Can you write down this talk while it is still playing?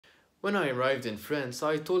When I arrived in France,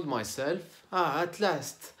 I told myself, at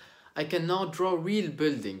last, I can now draw real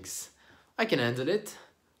buildings. I can handle it.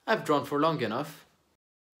 I've drawn for long enough.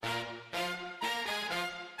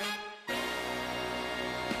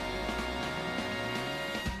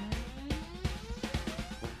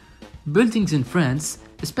 Buildings in France,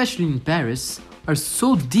 especially in Paris, are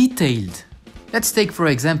so detailed. Let's take for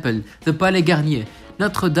example the Palais Garnier,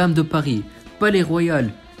 Notre-Dame de Paris, Palais Royal,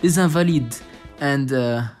 Les Invalides,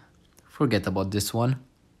 and forget about this one.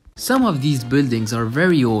 Some of these buildings are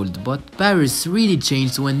very old, but Paris really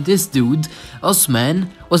changed when this dude,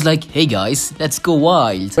 Osman, was like, hey guys, let's go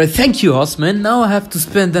wild. Well, thank you, Osman, now I have to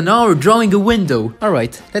spend an hour drawing a window.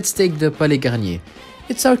 Alright, let's take the Palais Garnier.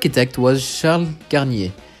 Its architect was Charles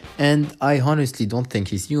Garnier, and I honestly don't think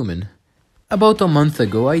he's human. About a month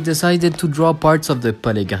ago, I decided to draw parts of the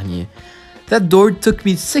Palais Garnier. That door took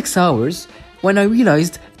me 6 hours, when I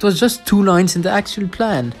realized it was just 2 lines in the actual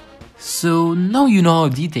plan. So now you know how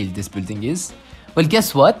detailed this building is. Well,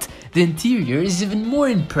 guess what? The interior is even more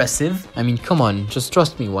impressive. I mean, come on, just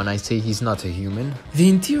trust me when I say he's not a human. The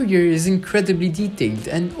interior is incredibly detailed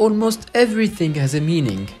and almost everything has a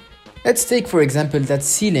meaning. Let's take for example that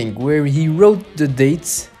ceiling where he wrote the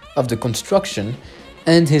dates of the construction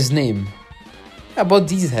and his name. About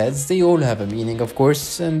these heads, they all have a meaning of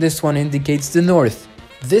course, and this one indicates the north.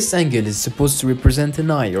 This angle is supposed to represent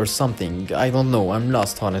an eye or something, I don't know, I'm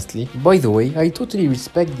lost honestly. By the way, I totally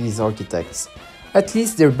respect these architects. At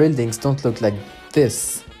least their buildings don't look like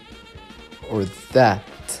this. Or that.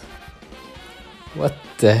 What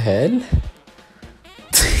the hell?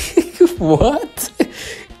 What?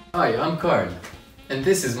 Hi, I'm Carl, and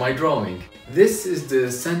this is my drawing. This is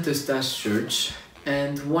the Saint Eustache Church,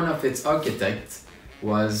 and one of its architects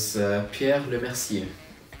was Pierre Le Mercier.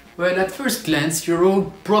 Well, at first glance, you're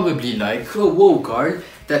all probably like, oh whoa Carl,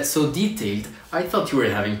 that's so detailed, I thought you were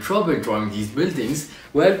having trouble drawing these buildings.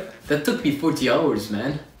 Well, that took me 40 hours,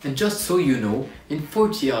 man. And just so you know, in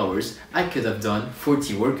 40 hours, I could have done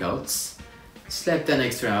 40 workouts, slept an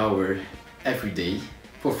extra hour every day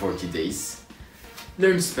for 40 days,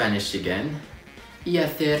 learned Spanish again, y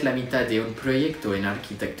hacer la mitad de un proyecto en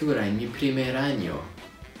arquitectura en mi primer año.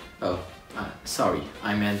 Oh, sorry,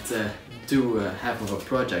 I meant do half of a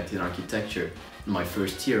project in architecture in my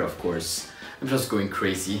first year, of course. I'm just going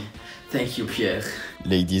crazy. Thank you, Pierre.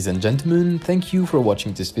 Ladies and gentlemen, thank you for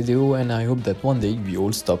watching this video, and I hope that one day we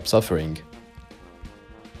all stop suffering.